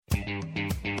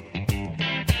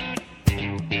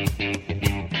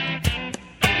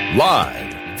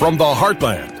Live from the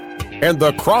heartland and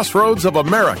the crossroads of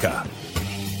America,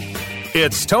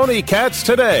 it's Tony Katz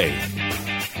Today.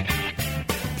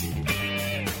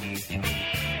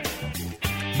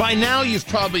 By now, you've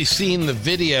probably seen the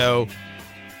video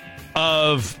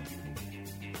of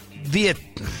the...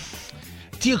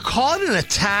 Do you call it an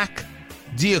attack?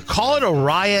 Do you call it a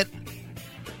riot?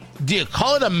 Do you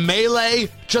call it a melee?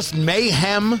 Just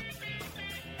mayhem?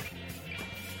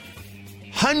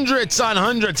 Hundreds on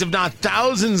hundreds, if not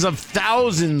thousands of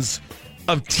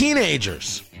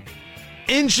teenagers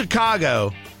in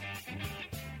Chicago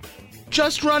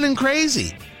just running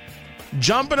crazy,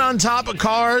 jumping on top of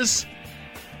cars,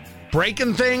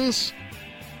 breaking things.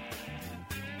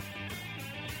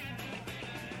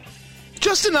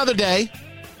 Just another day.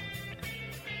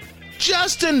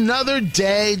 Just another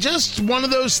day. Just one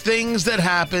of those things that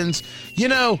happens. You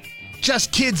know,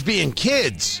 just kids being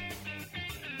kids.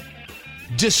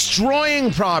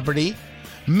 Destroying property,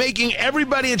 making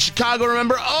everybody in Chicago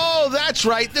remember, oh, that's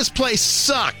right, this place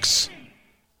sucks.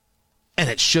 And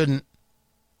it shouldn't.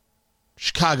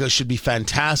 Chicago should be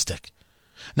fantastic.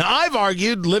 Now, I've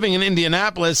argued, living in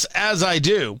Indianapolis as I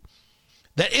do,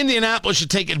 that Indianapolis should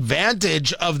take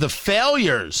advantage of the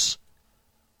failures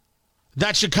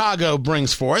that Chicago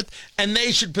brings forth, and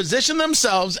they should position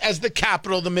themselves as the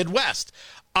capital of the Midwest.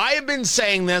 I have been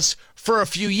saying this for a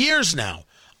few years now.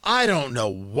 I don't know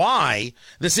why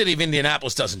the city of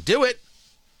Indianapolis doesn't do it.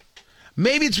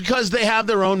 Maybe it's because they have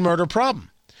their own murder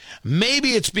problem.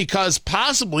 Maybe it's because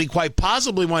quite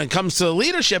possibly, when it comes to the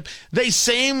leadership, they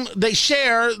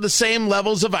share the same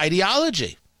levels of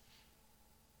ideology.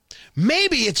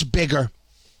 Maybe it's bigger.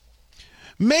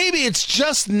 Maybe it's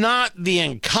just not the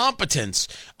incompetence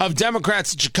of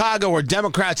Democrats in Chicago or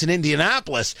Democrats in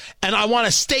Indianapolis. And I want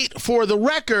to state for the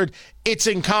record, it's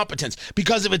incompetence.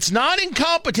 Because if it's not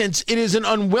incompetence, it is an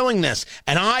unwillingness.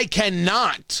 And I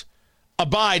cannot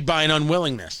abide by an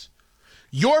unwillingness.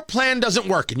 Your plan doesn't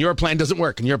work, and your plan doesn't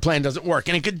work, and your plan doesn't work.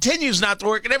 And it continues not to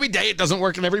work, and every day it doesn't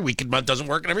work, and every week it doesn't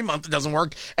work, and every month it doesn't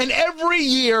work, and every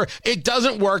year it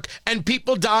doesn't work, and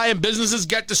people die, and businesses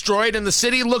get destroyed, and the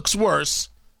city looks worse.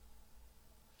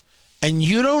 And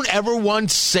you don't ever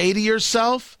once say to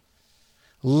yourself,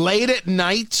 late at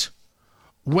night,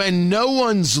 when no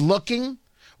one's looking,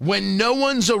 when no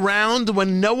one's around,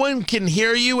 when no one can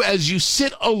hear you as you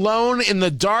sit alone in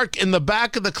the dark in the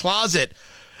back of the closet,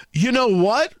 you know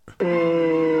what?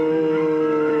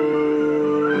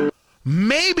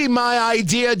 Maybe my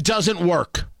idea doesn't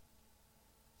work.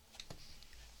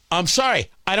 I'm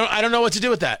sorry. I don't know what to do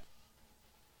with that.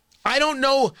 I don't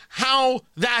know how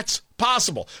that's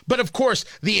possible. But of course,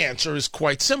 the answer is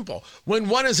quite simple. When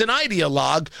one is an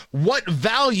ideologue, what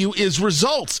value is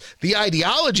results? The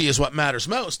ideology is what matters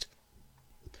most.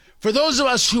 For those of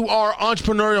us who are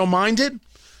entrepreneurial minded,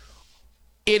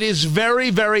 it is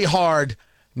very, very hard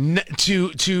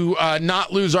to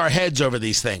not lose our heads over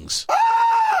these things,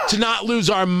 to not lose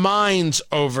our minds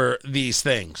over these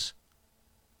things.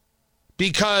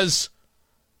 Because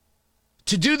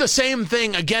to do the same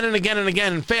thing again and again and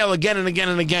again and fail again and again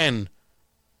and again,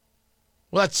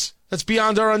 well, that's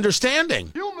beyond our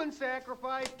understanding. Human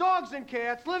sacrifice, dogs and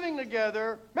cats living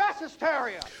together, mass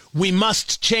hysteria. We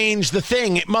must change the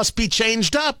thing. It must be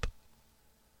changed up.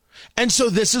 And so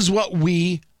this is what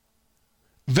we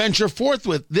venture forth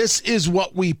with. This is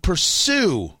what we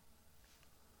pursue.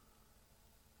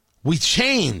 We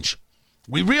change.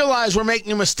 We realize we're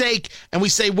making a mistake, and we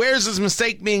say, where's this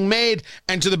mistake being made?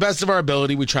 And to the best of our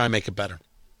ability, we try and make it better.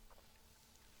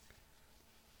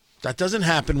 That doesn't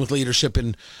happen with leadership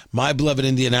in my beloved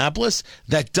Indianapolis.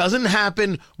 That doesn't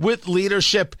happen with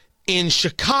leadership in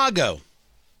Chicago.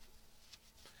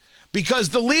 Because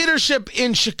the leadership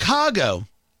in Chicago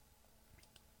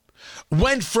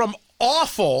went from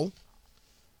awful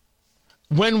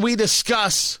when we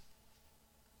discuss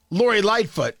Lori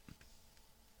Lightfoot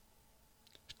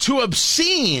to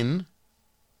obscene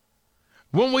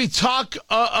when we talk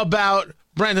about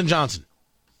Brandon Johnson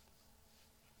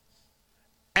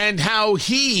and how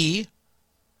he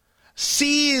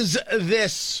sees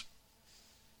this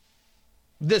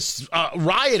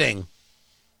rioting,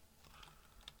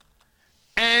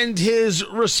 and his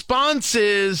response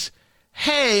is,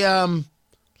 "Hey,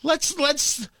 let's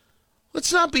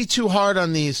not be too hard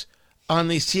on these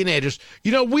teenagers.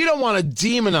 You know, we don't want to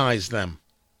demonize them."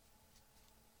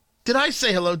 Did I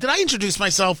say hello? Did I introduce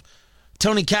myself?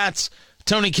 Tony Katz.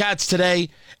 Tony Katz Today.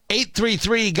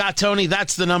 833-GOT-TONY.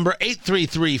 That's the number.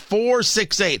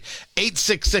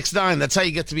 833-468-8669. That's how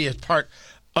you get to be a part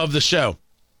of the show.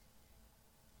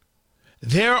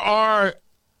 There are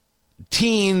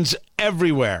teens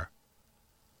everywhere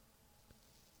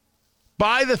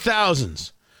by the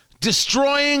thousands,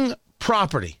 destroying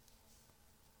property.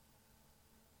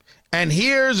 And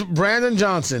here's Brandon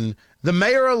Johnson, the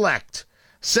mayor-elect,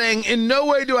 saying, in no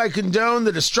way do I condone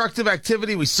the destructive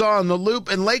activity we saw on the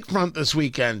Loop and Lakefront this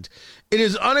weekend. It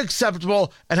is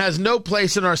unacceptable and has no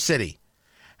place in our city.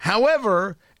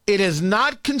 However, it is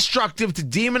not constructive to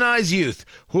demonize youth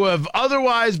who have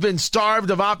otherwise been starved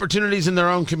of opportunities in their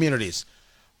own communities.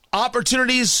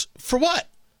 Opportunities for what?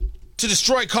 To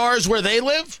destroy cars where they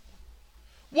live?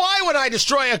 Why would I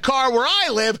destroy a car where I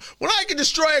live when I can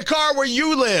destroy a car where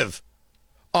you live?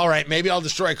 All right, maybe I'll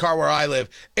destroy a car where I live.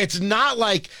 It's not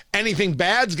like anything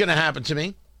bad's going to happen to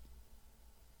me.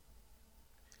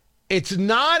 It's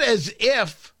not as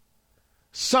if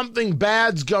something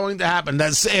bad's going to happen.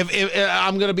 That's if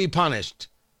I'm going to be punished.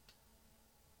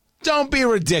 Don't be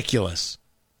ridiculous.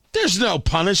 There's no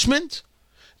punishment.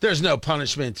 There's no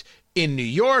punishment in New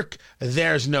York.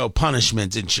 There's no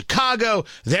punishment in Chicago.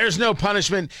 There's no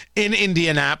punishment in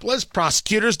Indianapolis.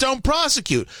 Prosecutors don't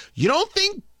prosecute. You don't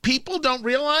think people don't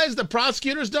realize that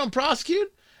prosecutors don't prosecute?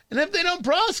 And if they don't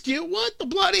prosecute, what the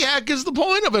bloody heck is the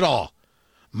point of it all?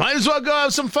 Might as well go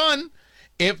have some fun.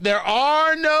 If there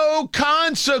are no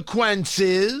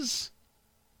consequences,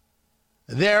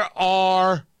 there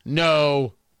are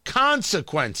no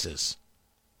consequences.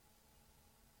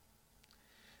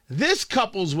 This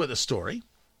couples with a story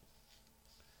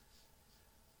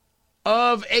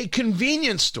of a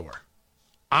convenience store.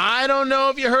 I don't know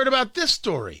if you heard about this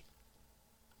story.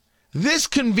 This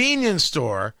convenience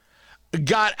store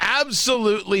got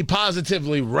absolutely,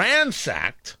 positively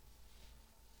ransacked.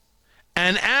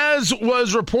 And as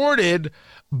was reported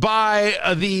by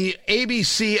the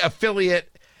ABC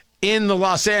affiliate in the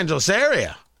Los Angeles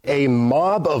area, a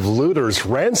mob of looters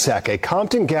ransacked a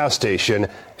Compton gas station,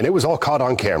 and it was all caught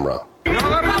on camera.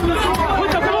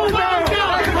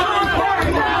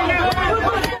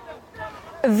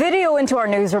 Video into our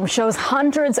newsroom shows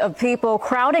hundreds of people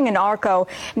crowding an Arco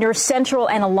near Central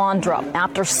and Alondra.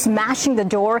 After smashing the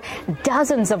door,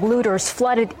 dozens of looters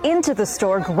flooded into the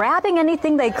store, grabbing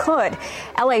anything they could.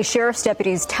 L.A. Sheriff's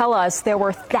deputies tell us there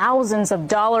were thousands of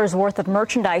dollars worth of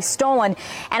merchandise stolen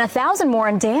and 1,000 more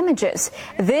in damages.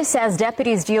 This as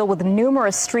deputies deal with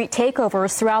numerous street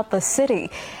takeovers throughout the city.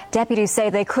 Deputies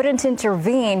say they couldn't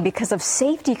intervene because of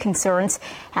safety concerns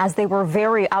as they were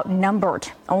very outnumbered.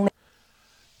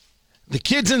 The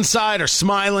kids inside are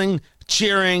smiling,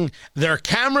 cheering. There are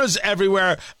cameras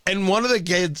everywhere. And one of the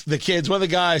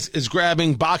guys is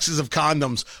grabbing boxes of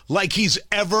condoms like he's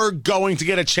ever going to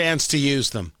get a chance to use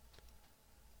them.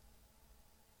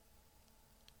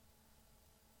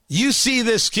 You see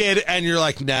this kid and you're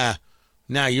like, nah,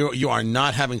 you are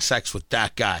not having sex with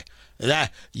that guy.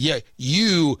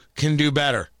 You can do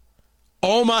better.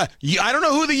 Oh my, I don't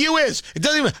know who the you is. It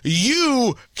doesn't even,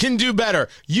 you can do better.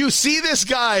 You see this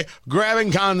guy grabbing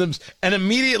condoms and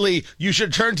immediately you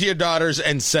should turn to your daughters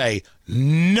and say,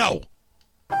 no.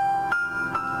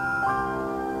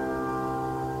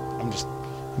 I'm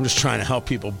just trying to help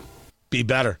people be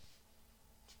better.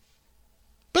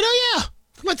 But oh yeah,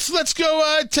 let's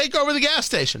go take over the gas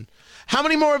station. How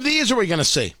many more of these are we going to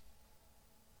see?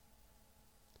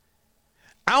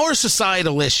 Our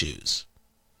societal issues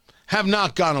have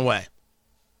not gone away.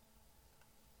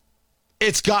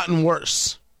 It's gotten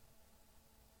worse.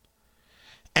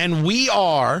 And we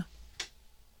are,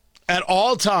 at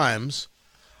all times,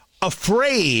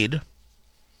 afraid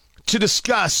to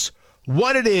discuss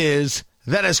what it is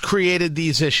that has created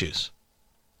these issues.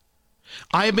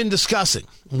 I have been discussing,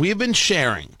 we have been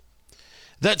sharing,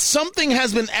 that something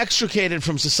has been extricated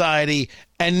from society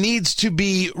and needs to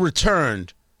be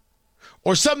returned.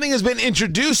 Or something has been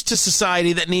introduced to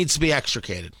society that needs to be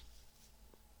extricated.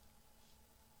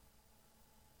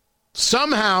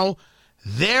 Somehow,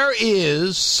 there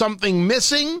is something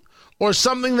missing or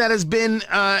something that has been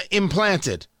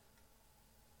implanted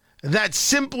that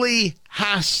simply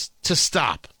has to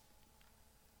stop.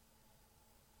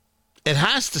 It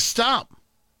has to stop.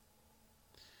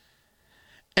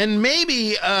 And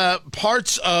maybe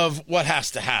parts of what has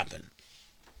to happen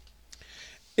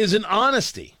is an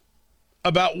honesty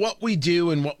about what we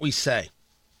do and what we say.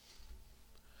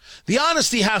 The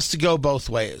honesty has to go both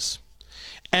ways.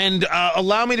 And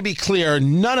allow me to be clear,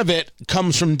 none of it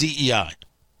comes from DEI.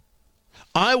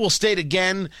 I will state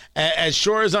again, as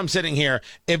sure as I'm sitting here,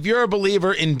 if you're a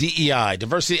believer in DEI,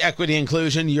 diversity, equity,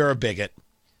 inclusion, you're a bigot.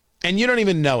 And you don't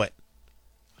even know it.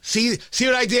 See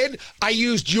what I did? I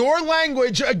used your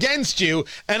language against you,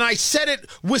 and I said it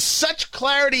with such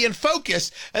clarity and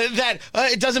focus that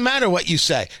it doesn't matter what you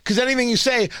say, because anything you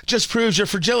say just proves your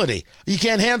fragility. You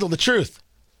can't handle the truth.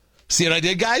 See what I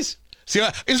did, guys?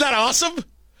 Isn't that awesome?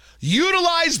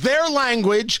 Utilize their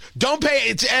language. Don't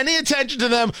pay any attention to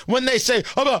them when they say,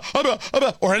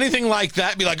 or anything like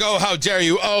that. Be like, oh, how dare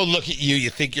you? Oh, look at you. You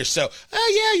think you're so,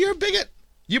 oh, yeah, you're a bigot.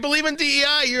 You believe in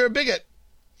DEI, you're a bigot.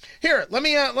 Here, let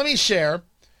me share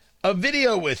a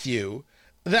video with you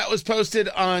that was posted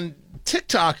on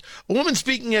TikTok. A woman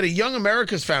speaking at a Young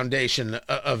America's Foundation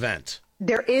event.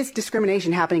 There is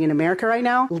discrimination happening in America right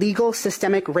now, legal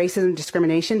systemic racism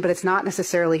discrimination, but it's not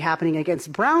necessarily happening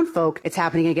against brown folk. It's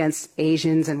happening against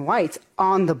Asians and whites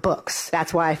on the books.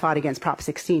 That's why I fought against Prop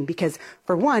 16, because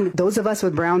for one, those of us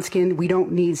with brown skin, we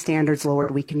don't need standards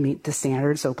lowered. We can meet the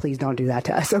standards, so please don't do that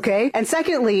to us, okay? And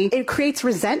secondly, it creates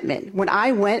resentment. When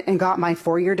I went and got my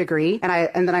 4-year degree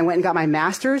and then I went and got my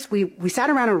master's, we sat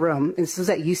around a room, and this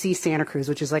was at UC Santa Cruz,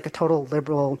 which is like a total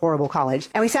liberal, horrible college.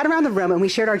 And we sat around the room and we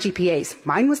shared our GPAs.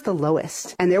 Mine was the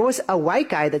lowest. And there was a white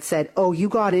guy that said, oh, you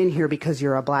got in here because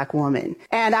you're a black woman.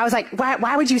 And I was like,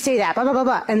 why would you say that? Blah, blah, blah,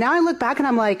 blah. And now I look back and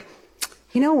I'm like,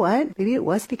 you know what? Maybe it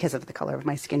was because of the color of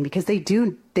my skin, because they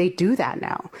do that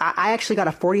now. I actually got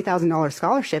a $40,000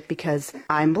 scholarship because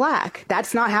I'm black.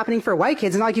 That's not happening for white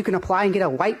kids. It's not like you can apply and get a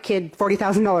white kid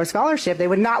 $40,000 scholarship. They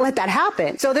would not let that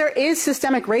happen. So there is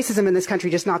systemic racism in this country,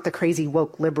 just not the crazy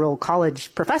woke liberal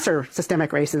college professor systemic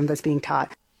racism that's being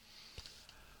taught.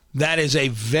 That is a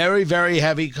very, very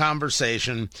heavy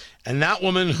conversation. And that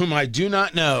woman, whom I do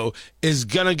not know, is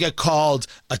going to get called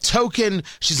a token.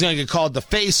 She's going to get called the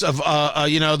face of,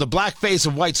 the black face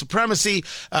of white supremacy.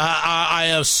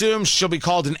 I assume she'll be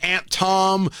called an Aunt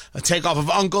Tom, a takeoff of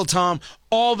Uncle Tom,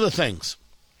 all the things.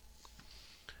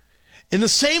 In the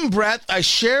same breath, I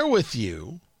share with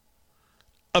you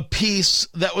a piece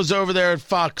that was over there at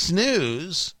Fox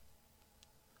News,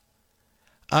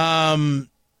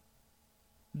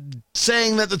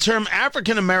 saying that the term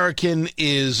African American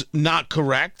is not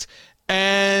correct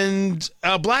and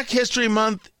Black History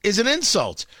Month is an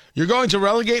insult. You're going to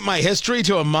relegate my history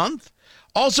to a month?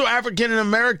 Also, African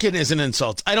American is an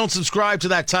insult. I don't subscribe to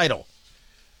that title.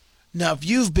 Now, if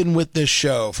you've been with this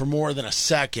show for more than a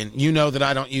second, you know that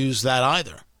I don't use that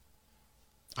either.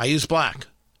 I use black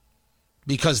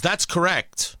because that's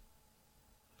correct.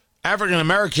 African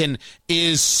American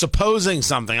is supposing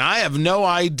something. I have no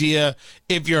idea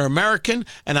if you're American,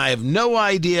 and I have no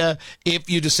idea if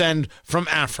you descend from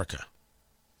Africa.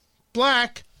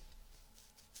 Black.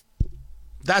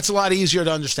 That's a lot easier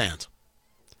to understand.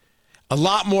 A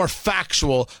lot more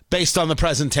factual based on the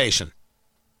presentation.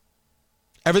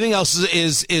 Everything else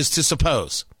is to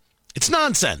suppose. It's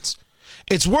nonsense.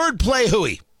 It's wordplay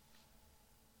hooey.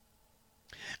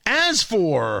 As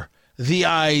for the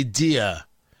idea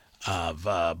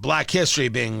of black history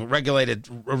being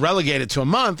relegated to a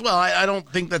month, well, I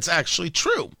don't think that's actually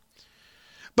true.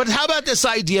 But how about this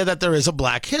idea that there is a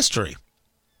black history?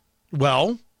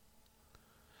 Well,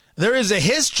 there is a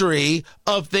history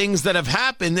of things that have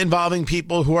happened involving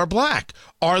people who are black.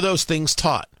 Are those things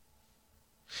taught?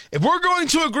 If we're going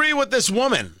to agree with this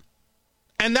woman,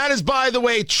 and that is, by the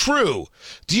way, true,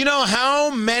 do you know how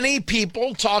many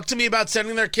people talk to me about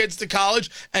sending their kids to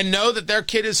college and know that their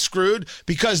kid is screwed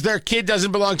because their kid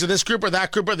doesn't belong to this group or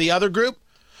that group or the other group?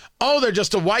 Oh, they're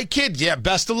just a white kid. Yeah,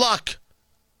 best of luck.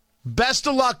 Best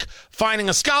of luck finding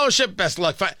a scholarship. Best of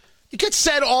luck. It gets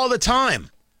said all the time.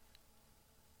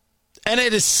 And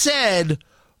it is said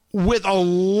with a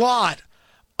lot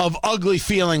of ugly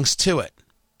feelings to it.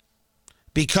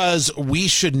 Because we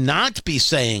should not be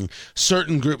saying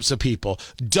certain groups of people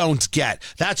don't get.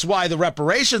 That's why the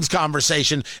reparations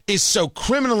conversation is so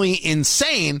criminally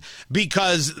insane,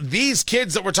 because these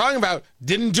kids that we're talking about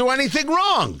didn't do anything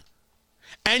wrong.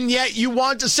 And yet you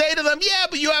want to say to them, yeah,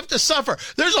 but you have to suffer.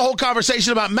 There's a whole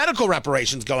conversation about medical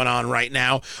reparations going on right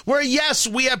now where, yes,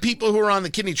 we have people who are on the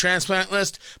kidney transplant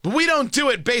list, but we don't do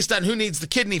it based on who needs the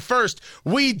kidney first.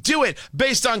 We do it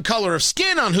based on color of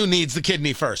skin on who needs the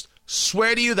kidney first.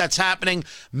 Swear to you, that's happening.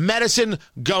 Medicine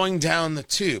going down the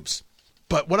tubes.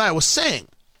 But what I was saying,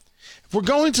 if we're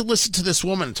going to listen to this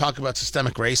woman talk about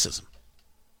systemic racism,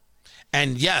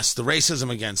 and yes, the racism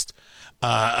against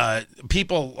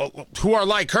people who are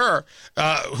like her,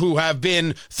 who have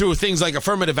been through things like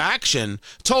affirmative action,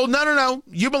 told, no,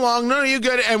 you belong, no, you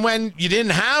good. And when you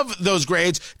didn't have those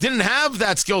grades, didn't have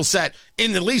that skill set,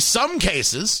 in at least some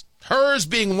cases, hers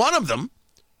being one of them.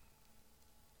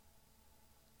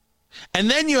 And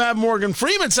then you have Morgan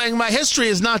Freeman saying my history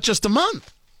is not just a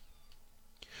month.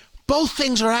 Both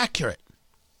things are accurate.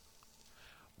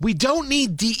 We don't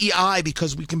need DEI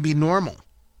because we can be normal.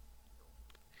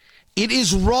 It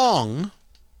is wrong,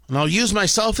 and I'll use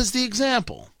myself as the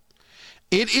example.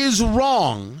 It is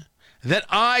wrong that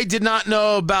I did not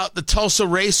know about the Tulsa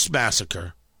Race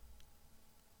Massacre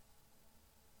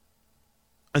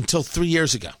until 3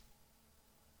 years ago.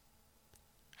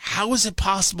 How is it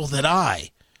possible that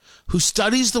I, who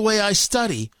studies the way I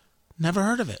study, never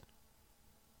heard of it?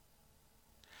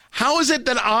 How is it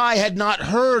that I had not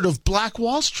heard of Black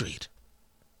Wall Street?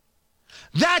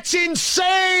 That's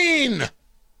insane!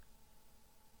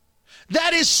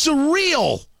 That is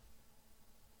surreal.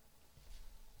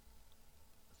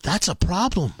 That's a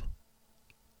problem.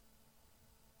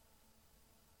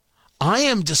 I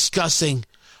am discussing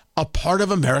a part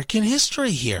of American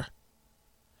history here.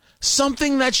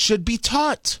 Something that should be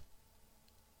taught.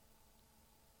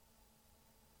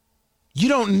 You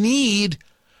don't need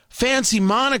fancy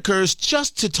monikers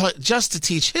just to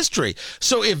teach history.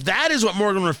 So if that is what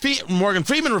Morgan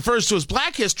Freeman refers to as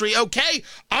Black history, okay,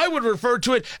 I would refer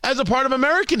to it as a part of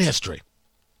American history.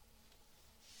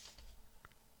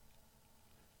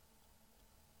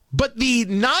 But the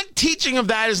not teaching of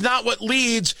that is not what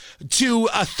leads to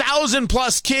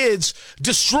 1,000+ kids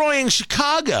destroying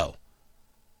Chicago.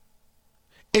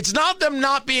 It's not them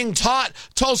not being taught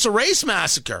Tulsa Race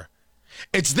Massacre.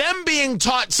 It's them being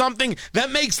taught something that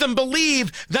makes them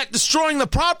believe that destroying the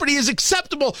property is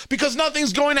acceptable because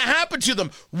nothing's going to happen to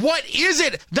them. What is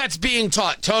it that's being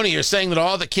taught? Tony, you're saying that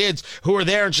all the kids who were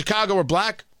there in Chicago were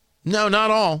black? No,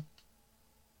 not all.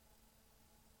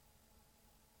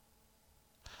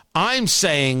 I'm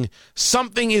saying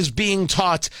something is being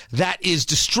taught that is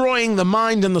destroying the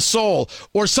mind and the soul,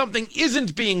 or something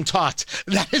isn't being taught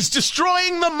that is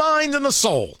destroying the mind and the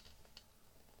soul.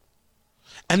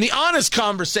 And the honest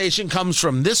conversation comes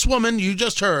from this woman you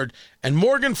just heard and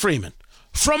Morgan Freeman,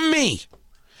 from me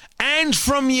and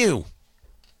from you.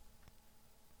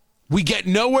 We get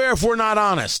nowhere if we're not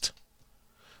honest.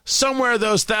 Somewhere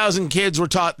those 1,000 kids were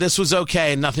taught this was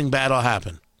okay and nothing bad will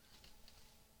happen.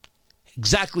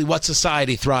 Exactly what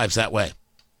society thrives that way.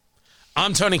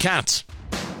 I'm Tony Katz.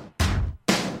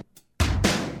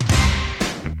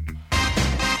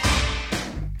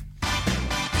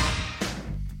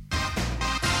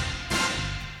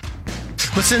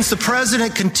 But since the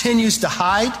president continues to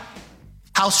hide,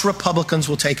 House Republicans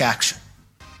will take action.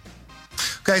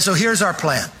 Okay, so here's our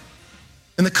plan.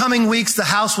 In the coming weeks, the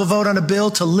House will vote on a bill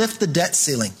to lift the debt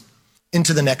ceiling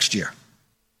into the next year.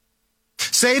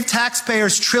 Save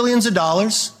taxpayers trillions of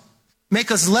dollars,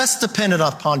 make us less dependent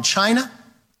upon China,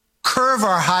 curb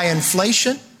our high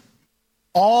inflation,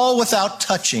 all without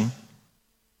touching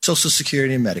Social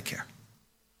Security and Medicare.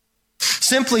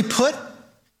 Simply put,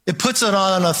 it puts it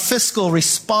on a fiscal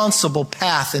responsible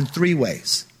path in 3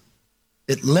 ways.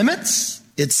 It limits,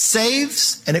 it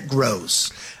saves, and it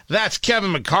grows. That's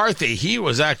Kevin McCarthy. He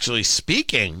was actually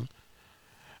speaking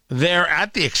there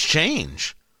at the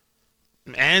exchange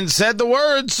and said the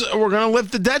words, we're going to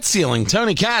lift the debt ceiling.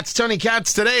 Tony Katz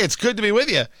today. It's good to be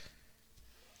with you.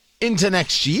 Into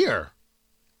next year.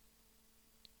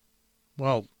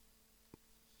 Well,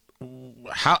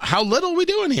 how little are we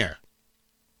doing here?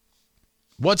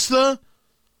 What's the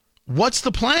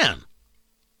plan?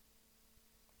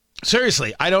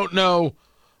 Seriously, I don't know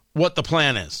what the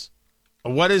plan is.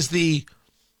 What is the...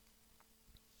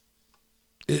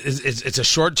 It's a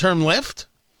short-term lift?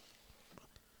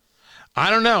 I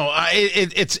don't know.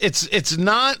 It's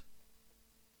not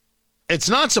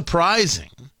surprising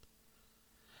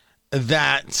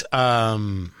that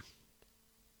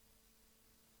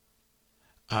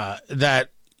that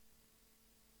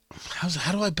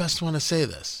how do I best want to say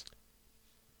this?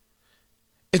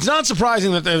 It's not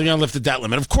surprising that they're going to lift the debt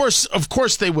limit. Of course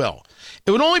they will.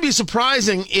 It would only be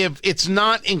surprising if it's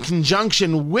not in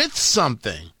conjunction with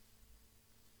something.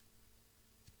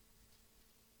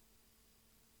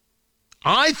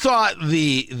 I thought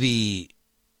the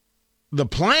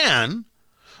plan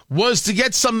was to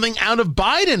get something out of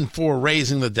Biden for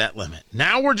raising the debt limit.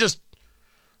 Now we're just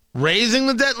raising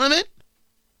the debt limit?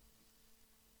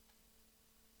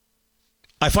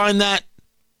 I find that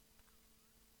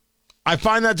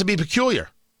to be peculiar.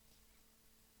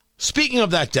 Speaking of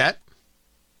that debt.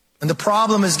 And the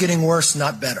problem is getting worse,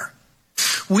 not better.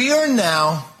 We are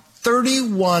now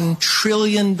 $31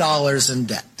 trillion in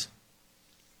debt.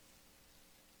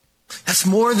 That's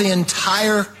more than the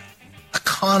entire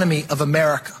economy of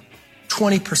America,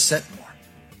 20% more.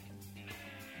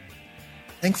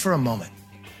 Think for a moment.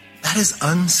 That is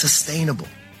unsustainable.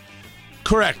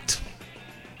 Correct.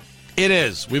 It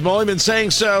is. We've only been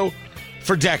saying so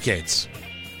for decades.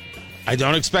 I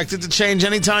don't expect it to change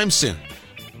anytime soon.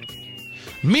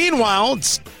 Meanwhile,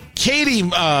 it's Katie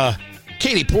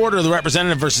Porter, the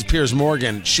representative, versus Piers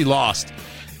Morgan. She lost.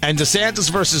 And DeSantis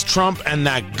versus Trump and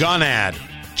that gun ad.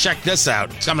 Check this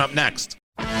out. It's coming up next.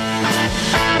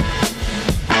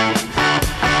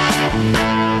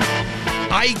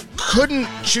 I couldn't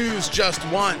choose just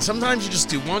one. Sometimes you just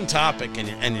do one topic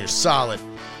and you're solid.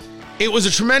 It was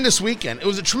a tremendous weekend. It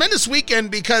was a tremendous weekend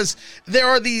because there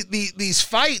are these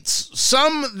fights,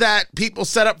 some that people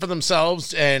set up for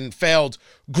themselves and failed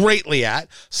greatly at.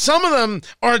 Some of them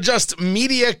are just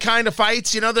media kind of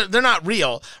fights. You know, they're not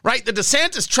real, right? The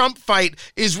DeSantis-Trump fight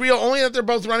is real only that they're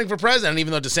both running for president,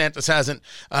 even though DeSantis hasn't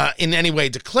in any way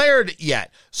declared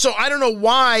yet. So I don't know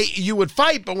why you would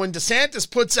fight, but when DeSantis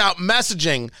puts out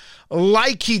messaging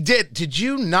like he did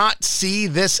you not see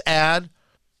this ad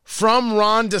from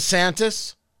Ron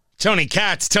DeSantis? Tony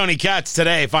Katz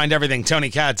today. Find everything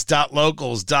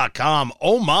TonyKatz.locals.com.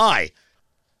 Oh my.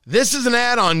 This is an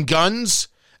ad on guns.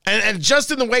 And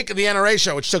just in the wake of the NRA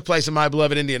show, which took place in my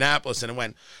beloved Indianapolis, and it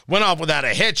went off without a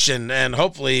hitch, and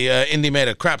hopefully Indy made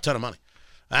a crap ton of money.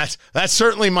 That's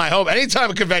certainly my hope. Anytime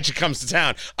a convention comes to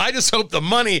town, I just hope the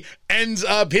money ends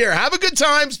up here. Have a good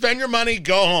time, spend your money,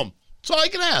 go home. That's all I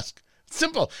can ask. It's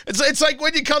simple. It's like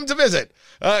when you come to visit.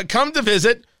 Come to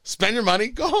visit, spend your money,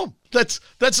 go home. That's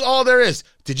all there is.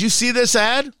 Did you see this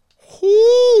ad?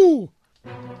 Whoo!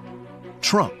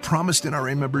 Trump promised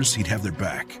NRA members he'd have their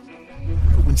back.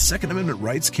 But when Second Amendment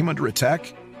rights came under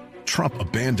attack, Trump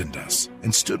abandoned us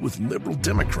and stood with liberal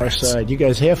Democrats. Our side. You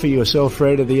guys, half of you are so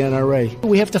afraid of the NRA.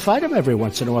 We have to fight them every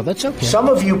once in a while. That's okay. Some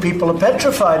of you people are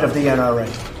petrified of the NRA.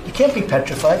 You can't be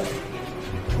petrified.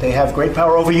 They have great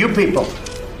power over you people.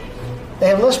 They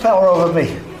have less power over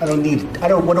me. I don't need it.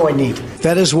 What do I need?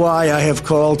 That is why I have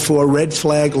called for red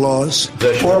flag laws.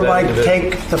 Or might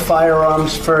take the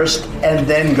firearms first and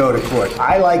then go to court.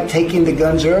 I like taking the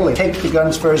guns early. Take the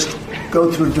guns first,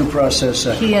 go through due process.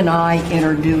 He and I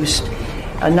introduced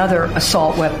another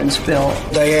assault weapons bill.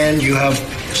 Diane, you have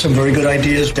some very good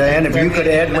ideas. Diane, if you could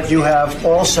add what you have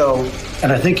also,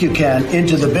 and I think you can,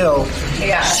 into the bill.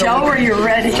 Yeah, Joe, are you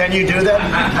ready? Can you do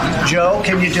that? Joe,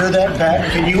 can you do that?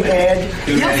 Pat, can you add?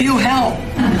 Yeah, you help.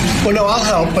 Well, no, I'll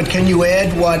help, but can you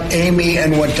add what Amy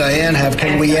and what Diane have?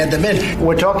 Can we add them in?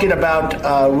 We're talking about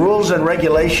rules and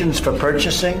regulations for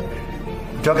purchasing.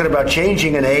 We're talking about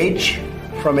changing an age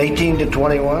from 18 to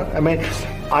 21. I mean,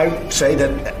 I say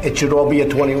that it should all be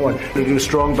at 21. We do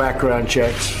strong background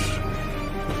checks.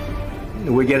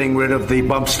 We're getting rid of the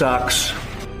bump stocks.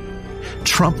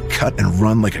 Trump cut and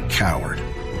run like a coward.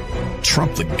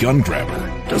 Trump, the gun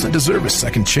grabber, doesn't deserve a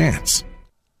second chance.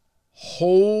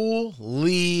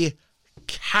 Holy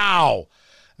cow.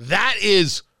 That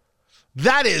is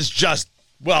just,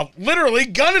 well, literally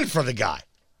gunning for the guy.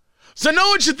 So no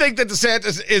one should think that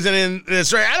DeSantis isn't in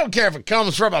this race. I don't care if it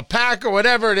comes from a PAC or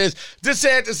whatever it is.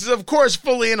 DeSantis is, of course,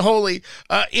 fully and wholly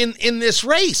in this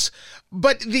race.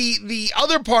 But the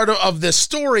other part of this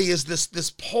story is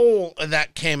this poll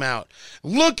that came out.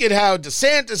 Look at how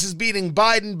DeSantis is beating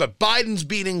Biden, but Biden's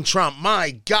beating Trump.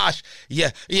 My gosh.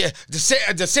 Yeah.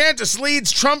 DeSantis leads,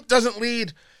 Trump doesn't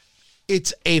lead.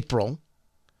 It's April.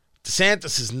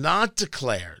 DeSantis is not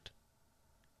declared.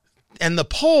 And the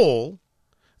poll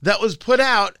that was put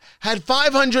out had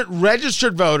 500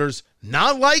 registered voters,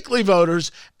 not likely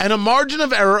voters, and a margin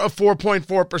of error of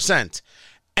 4.4%.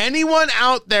 Anyone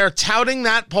out there touting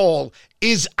that poll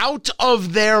is out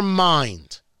of their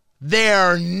mind.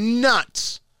 They're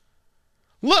nuts.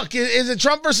 Look, is it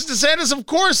Trump versus DeSantis? Of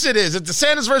course it is. It's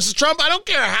DeSantis versus Trump. I don't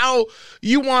care how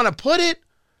you want to put it,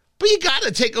 but you got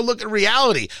to take a look at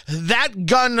reality. That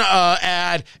gun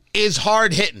ad is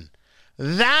hard hitting.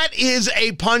 That is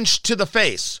a punch to the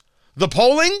face. The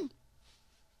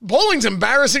polling's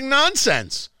embarrassing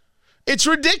nonsense. It's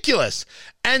ridiculous.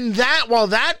 And that, while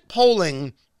that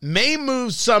polling may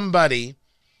move somebody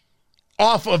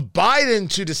off of Biden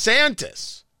to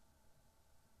DeSantis,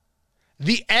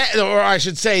 the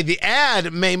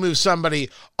ad may move somebody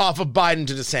off of Biden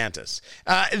to DeSantis.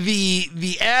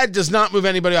 The ad does not move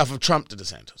anybody off of Trump to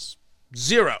DeSantis.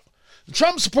 Zero. The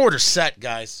Trump supporter's set,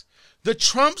 guys. The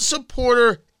Trump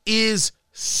supporter is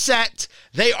set.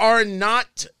 They are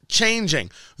not changing.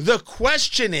 The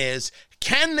question is,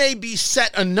 can they be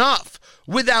set enough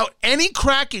without any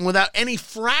cracking, without any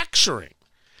fracturing,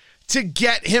 to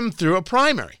get him through a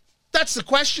primary? That's the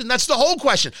question. That's the whole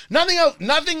question.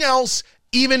 Nothing else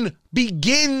even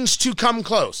begins to come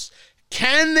close.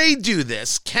 Can they do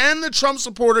this? Can the Trump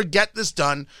supporter get this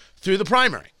done through the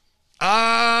primary?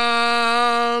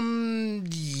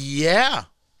 Yeah.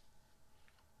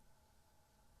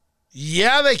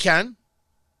 Yeah, they can.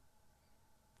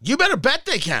 You better bet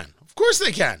they can. Of course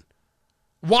they can.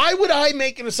 Why would I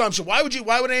make an assumption? Why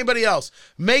would anybody else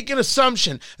make an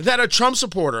assumption that a Trump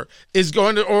supporter is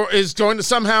going to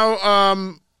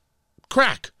somehow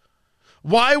crack?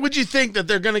 Why would you think that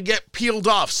they're going to get peeled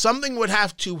off? Something would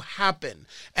have to happen,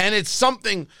 and it's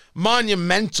something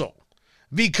monumental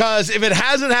Because if it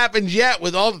hasn't happened yet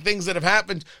with all the things that have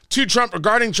happened to Trump,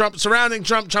 regarding Trump, surrounding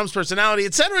Trump, Trump's personality,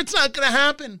 etc., it's not going to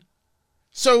happen.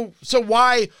 So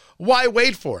why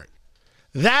wait for it?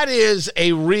 That is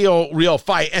a real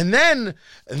fight. And then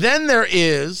there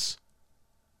is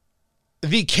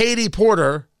the Katie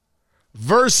Porter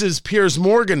versus Piers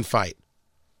Morgan fight.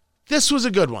 This was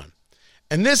a good one.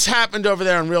 And this happened over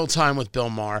there in real time with Bill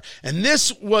Maher. And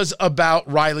this was about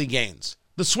Riley Gaines,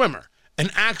 the swimmer, an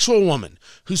actual woman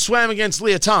who swam against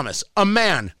Leah Thomas, a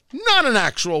man, not an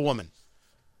actual woman.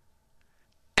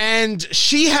 And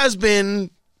she has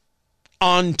been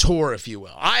on tour, if you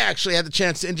will. I actually had the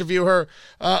chance to interview her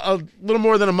a little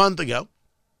more than a month ago.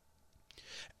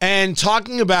 And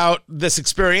talking about this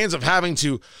experience of having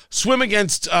to swim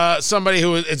against somebody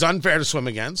who it's unfair to swim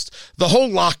against, the whole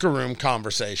locker room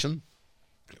conversation,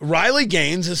 Riley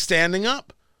Gaines is standing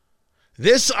up.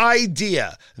 This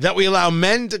idea that we allow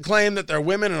men to claim that they're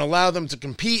women and allow them to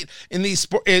compete in these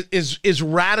sports is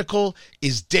radical,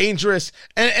 is dangerous,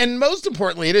 and most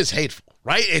importantly, it is hateful,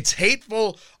 right? It's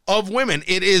hateful of women.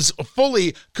 It is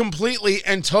fully, completely,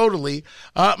 and totally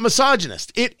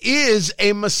misogynist. It is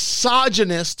a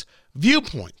misogynist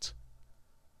viewpoint.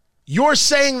 You're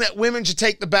saying that women should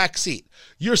take the back seat.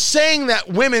 You're saying that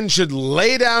women should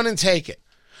lay down and take it.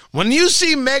 When you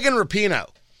see Megan Rapinoe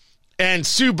and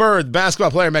Sue Bird,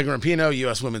 basketball player Megan Rapinoe,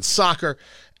 U.S. women's soccer,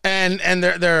 and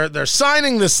they're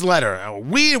signing this letter.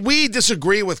 We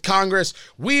disagree with Congress.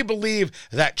 We believe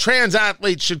that trans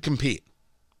athletes should compete.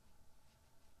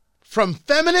 From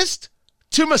feminist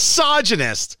to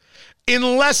misogynist in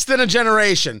less than a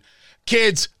generation.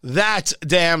 Kids, that's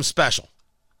damn special.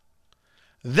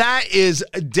 That is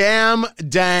damn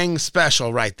dang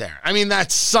special right there. I mean,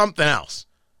 that's something else.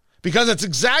 Because it's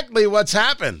exactly what's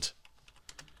happened.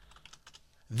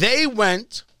 They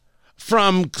went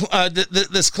from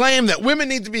this claim that women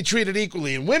need to be treated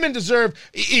equally and women deserve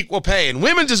equal pay and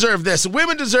women deserve this and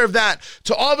women deserve that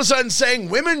to all of a sudden saying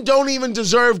women don't even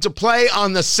deserve to play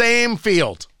on the same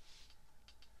field.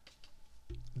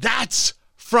 That's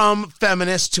from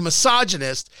feminist to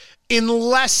misogynist in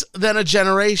less than a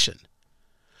generation.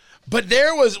 But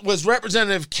there was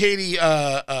Representative Katie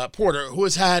Porter, who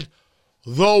has had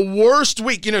the worst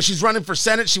week. You know, she's running for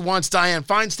Senate. She wants Dianne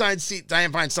Feinstein's seat.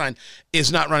 Dianne Feinstein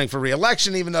is not running for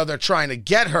re-election, even though they're trying to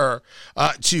get her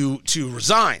to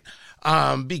resign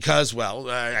because, well,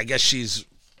 I guess she's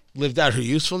lived out her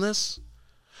usefulness.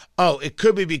 Oh, it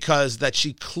could be because that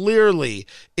she clearly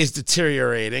is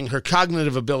deteriorating. Her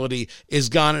cognitive ability is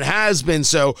gone. It has been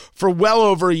so for well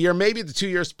over a year, maybe the 2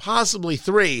 years, possibly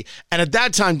 3. And at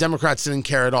that time, Democrats didn't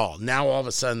care at all. Now, all of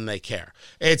a sudden, they care.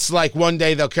 It's like one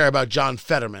day they'll care about John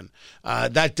Fetterman.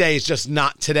 That day is just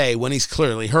not today when he's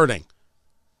clearly hurting.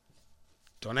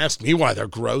 Don't ask me why they're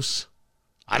gross.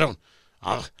 I'm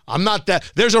not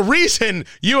that. There's a reason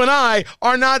you and I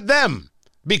are not them.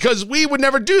 Because we would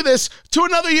never do this to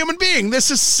another human being. This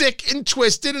is sick and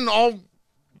twisted and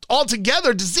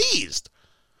altogether diseased,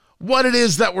 what it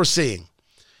is that we're seeing.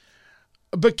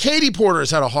 But Katie Porter's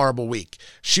had a horrible week.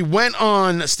 She went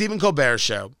on Stephen Colbert's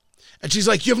show, and she's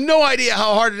like, you have no idea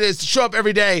how hard it is to show up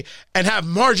every day and have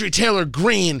Marjorie Taylor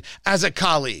Greene as a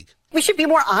colleague. We should be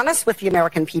more honest with the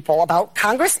American people about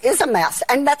Congress is a mess.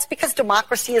 And that's because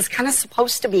democracy is kind of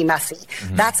supposed to be messy.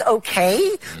 Mm-hmm. That's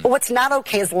okay. But what's not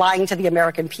okay is lying to the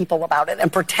American people about it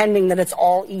and pretending that it's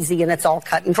all easy and it's all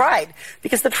cut and dried.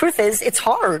 Because the truth is, it's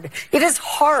hard. It is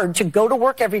hard to go to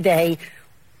work every day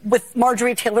with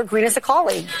Marjorie Taylor Greene as a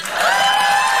colleague.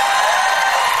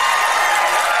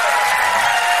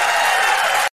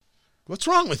 What's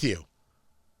wrong with you?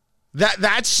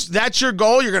 That's your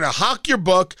goal. You're going to hawk your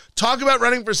book, talk about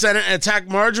running for Senate, and attack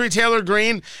Marjorie Taylor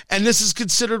Greene, and this is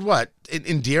considered what?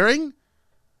 Endearing?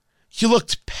 You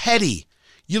looked petty.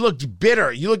 You looked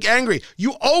bitter. You look angry.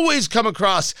 You always come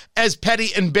across as petty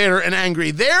and bitter and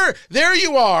angry. There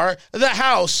you are, the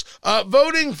House,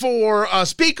 voting for a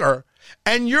speaker,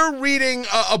 and you're reading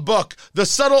a book, The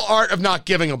Subtle Art of Not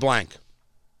Giving a Blank.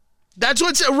 That's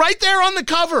what's right there on the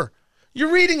cover.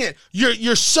 You're reading it.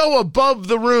 You're so above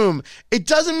the room. It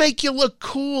doesn't make you look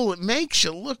cool. It makes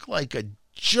you look like a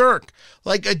jerk,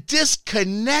 like a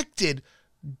disconnected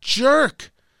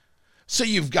jerk. So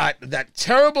you've got that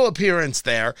terrible appearance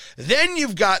there. Then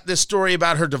you've got this story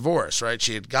about her divorce, right?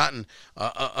 She had gotten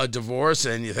a divorce,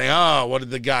 and you think, oh, what did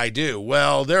the guy do?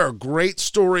 Well, there are great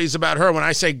stories about her. When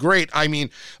I say great, I mean,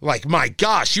 like, my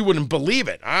gosh, you wouldn't believe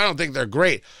it. I don't think they're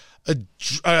great.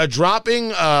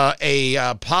 Dropping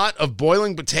a pot of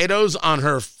boiling potatoes on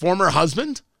her former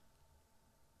husband.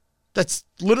 That's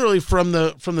literally from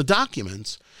the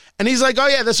documents. And he's like, oh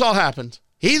yeah, this all happened.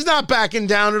 He's not backing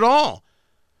down at all.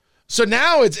 So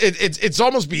now it's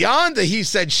almost beyond the he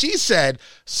said, she said.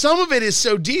 Some of it is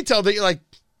so detailed that you're like,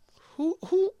 who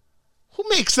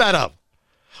makes that up?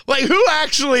 Like, who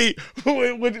actually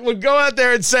would go out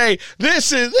there and say,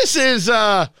 this is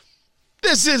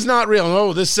not real.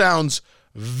 No, this sounds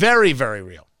very, very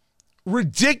real.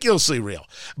 Ridiculously real.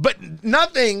 But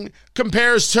nothing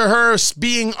compares to her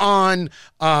being on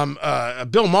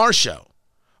Bill Maher's show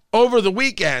over the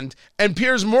weekend, and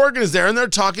Piers Morgan is there, and they're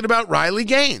talking about Riley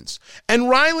Gaines. And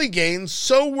Riley Gaines,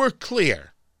 so we're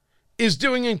clear, is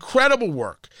doing incredible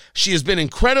work. She has been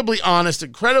incredibly honest,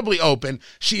 incredibly open.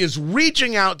 She is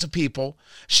reaching out to people.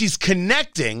 She's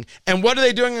connecting. And what are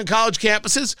they doing on college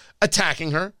campuses?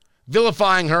 Attacking her,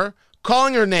 vilifying her,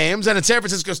 calling her names. And at San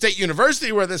Francisco State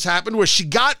University, where this happened, where she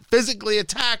got physically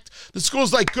attacked, the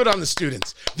school's like, good on the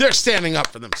students. They're standing up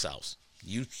for themselves.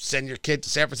 You send your kid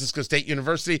to San Francisco State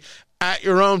University at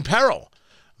your own peril.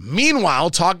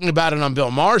 Meanwhile, talking about it on Bill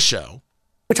Maher's show.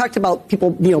 We talked about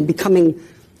people,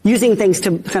 using things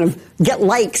to kind of get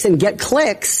likes and get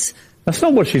clicks. That's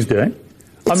not what she's doing.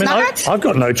 I've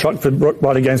got no truck for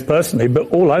Riley Gaines personally,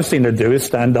 but all I've seen her do is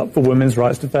stand up for women's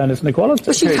rights to fairness and equality.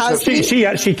 Well, she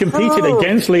actually competed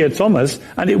against Leah Thomas,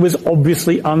 and it was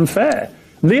obviously unfair.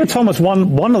 Leah Thomas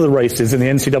won one of the races in the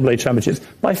NCAA championships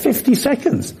by 50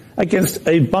 seconds against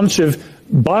a bunch of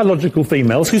biological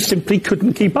females who simply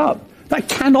couldn't keep up. That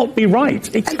cannot be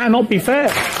right. It cannot be fair.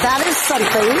 That is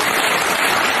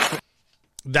something.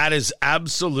 That is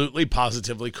absolutely,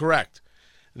 positively correct.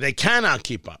 They cannot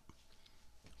keep up.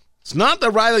 It's not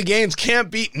that Riley Gaines can't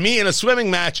beat me in a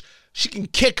swimming match. She can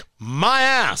kick my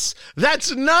ass.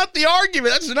 That's not the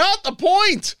argument. That's not the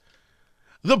point.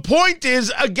 The point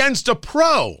is, against a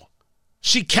pro,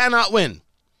 she cannot win.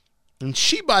 And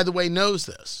she, by the way, knows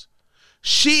this.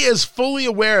 She is fully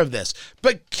aware of this.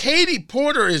 But Katie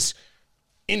Porter is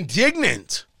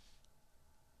indignant.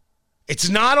 It's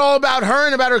not all about her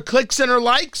and about her clicks and her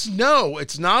likes. No,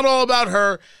 it's not all about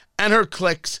her and her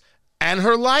clicks and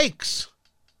her likes.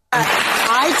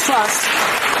 I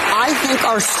think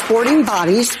our sporting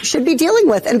bodies should be dealing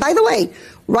with. And by the way,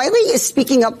 Riley is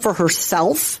speaking up for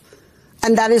herself.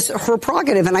 And that is her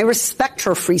prerogative, and I respect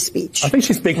her free speech. I think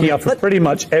she's speaking up for pretty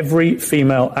much every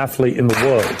female athlete in the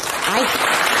world.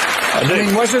 I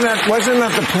mean, wasn't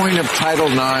that the point of Title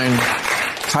IX?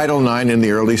 Title IX in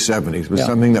the early 70s was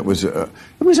something that was it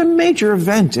was a major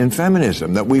event in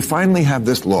feminism, that we finally have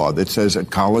this law that says at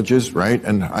colleges, right,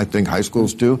 and I think high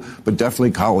schools too, but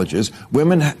definitely colleges,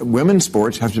 women's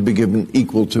sports have to be given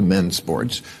equal to men's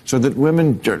sports so that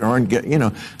women aren't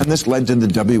and this led to the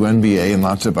WNBA and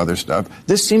lots of other stuff.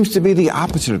 This seems to be the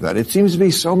opposite of that. It seems to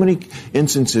be so many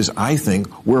instances, I think,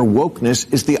 where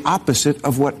wokeness is the opposite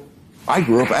of what I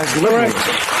grew up as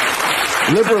liberalism.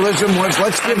 Liberalism was,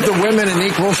 let's give the women an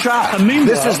equal shot.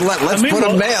 This is let's put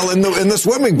a male in the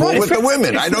swimming pool with the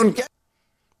women. I don't get.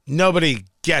 Nobody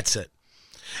gets it.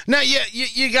 Now,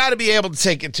 you got to be able to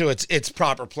take it to its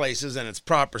proper places and its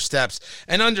proper steps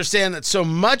and understand that so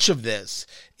much of this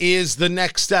is the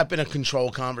next step in a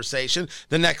control conversation,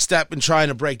 the next step in trying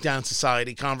to break down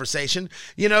society conversation.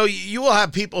 You will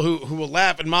have people who will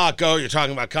laugh and mock, oh, you're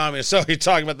talking about communists, oh, you're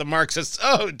talking about the Marxists,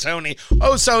 oh, Tony,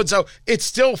 oh, so-and-so. It's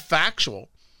still factual.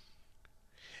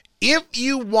 If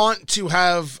you want to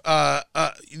have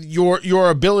your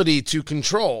ability to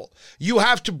control, you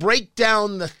have to break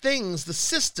down the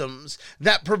systems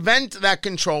that prevent that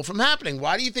control from happening.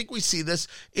 Why do you think we see this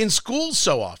in schools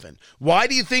so often? Why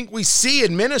do you think we see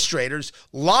administrators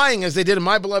lying as they did in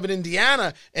my beloved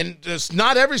Indiana, and just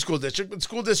not every school district, but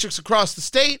school districts across the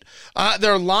state?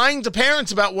 They're lying to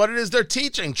parents about what it is they're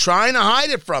teaching, trying to hide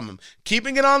it from them,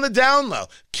 keeping it on the down low,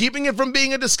 keeping it from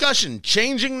being a discussion,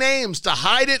 changing names to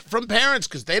hide it from parents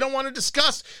because they don't want to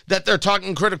discuss that they're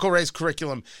talking critical race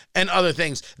curriculum and other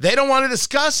things. They don't want to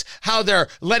discuss how they're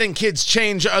letting kids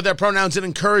change their pronouns and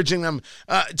encouraging them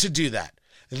to do that.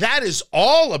 That is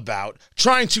all about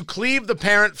trying to cleave the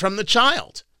parent from the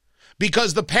child,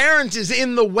 because the parent is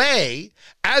in the way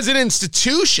as an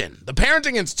institution, the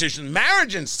parenting institution,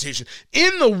 marriage institution,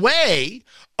 in the way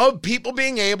of people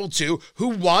being able to, who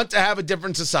want to have a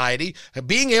different society,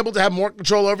 being able to have more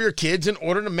control over your kids in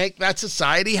order to make that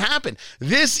society happen.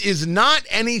 This is not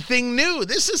anything new.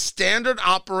 This is standard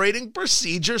operating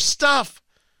procedure stuff.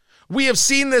 We have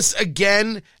seen this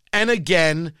again and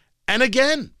again and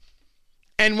again.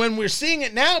 And when we're seeing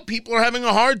it now, people are having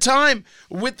a hard time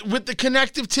with the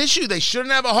connective tissue. They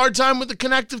shouldn't have a hard time with the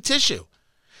connective tissue.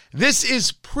 This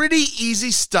is pretty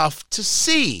easy stuff to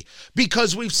see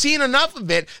because we've seen enough of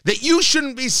it that you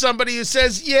shouldn't be somebody who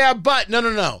says, yeah, but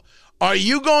no. Are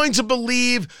you going to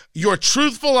believe your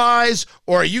truthful eyes,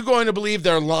 or are you going to believe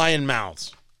their lying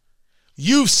mouths?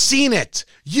 You've seen it.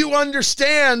 You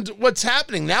understand what's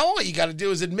happening. Now all you got to do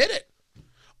is admit it.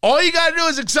 All you got to do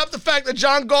is accept the fact that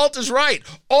John Galt is right.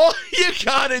 All you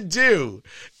got to do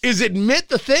is admit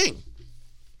the thing.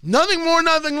 Nothing more,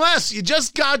 nothing less. You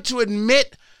just got to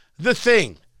admit the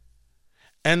thing.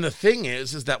 And the thing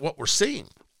is that what we're seeing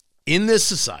in this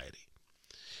society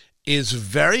is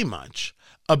very much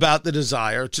about the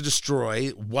desire to destroy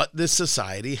what this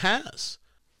society has.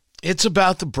 It's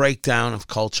about the breakdown of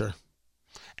culture.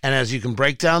 And as you can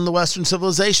break down the Western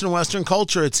civilization and Western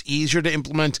culture, it's easier to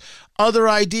implement other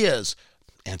ideas,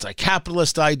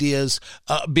 anti-capitalist ideas,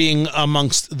 being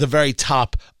amongst the very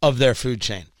top of their food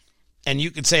chain. And you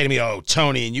could say to me, oh,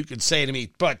 Tony, and you could say to me,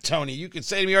 but Tony, you could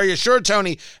say to me, are you sure,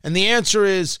 Tony? And the answer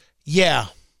is, yeah.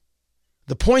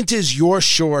 The point is, you're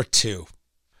sure too.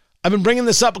 I've been bringing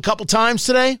this up a couple times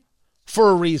today for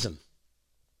a reason.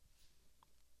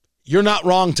 You're not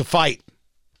wrong to fight.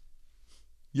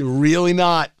 You're really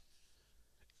not.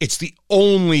 It's the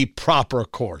only proper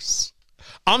course.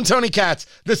 I'm Tony Katz.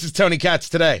 This is Tony Katz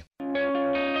Today.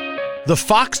 The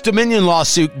Fox Dominion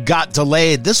lawsuit got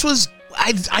delayed. This was,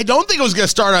 I don't think it was going to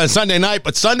start on Sunday night,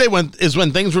 but Sunday is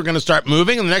when things were going to start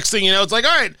moving. And the next thing you know, it's like,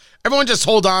 all right, everyone just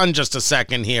hold on just a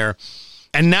second here.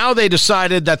 And now they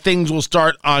decided that things will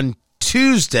start on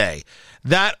Tuesday.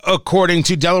 That, according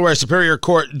to Delaware Superior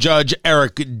Court Judge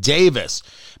Eric Davis,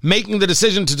 making the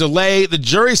decision to delay the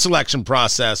jury selection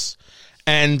process.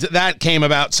 And that came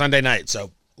about Sunday night. So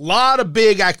a lot of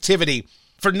big activity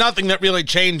for nothing that really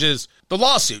changes the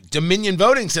lawsuit. Dominion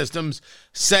Voting Systems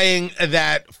saying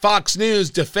that Fox News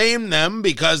defamed them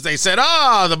because they said,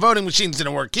 the voting machines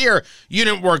didn't work here. You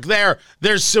didn't work there.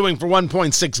 They're suing for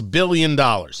 $1.6 billion.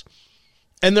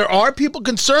 And there are people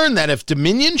concerned that if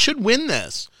Dominion should win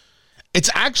this, it's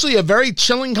actually a very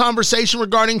chilling conversation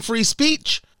regarding free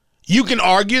speech. You can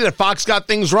argue that Fox got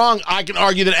things wrong. I can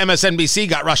argue that MSNBC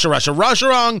got Russia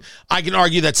wrong. I can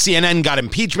argue that CNN got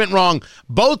impeachment wrong.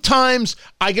 Both times,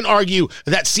 I can argue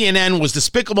that CNN was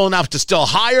despicable enough to still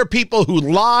hire people who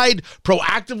lied,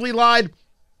 proactively lied.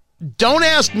 Don't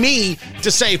ask me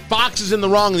to say Fox is in the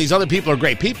wrong and these other people are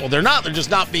great people. They're not. They're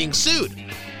just not being sued.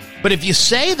 But if you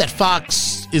say that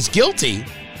Fox is guilty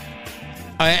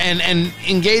and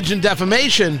engaged in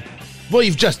defamation, well,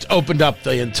 you've just opened up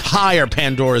the entire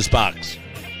Pandora's box.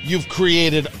 You've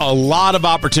created a lot of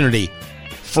opportunity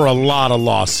for a lot of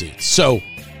lawsuits. So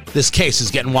this case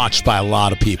is getting watched by a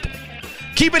lot of people.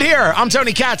 Keep it here. I'm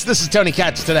Tony Katz. This is Tony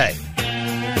Katz Today.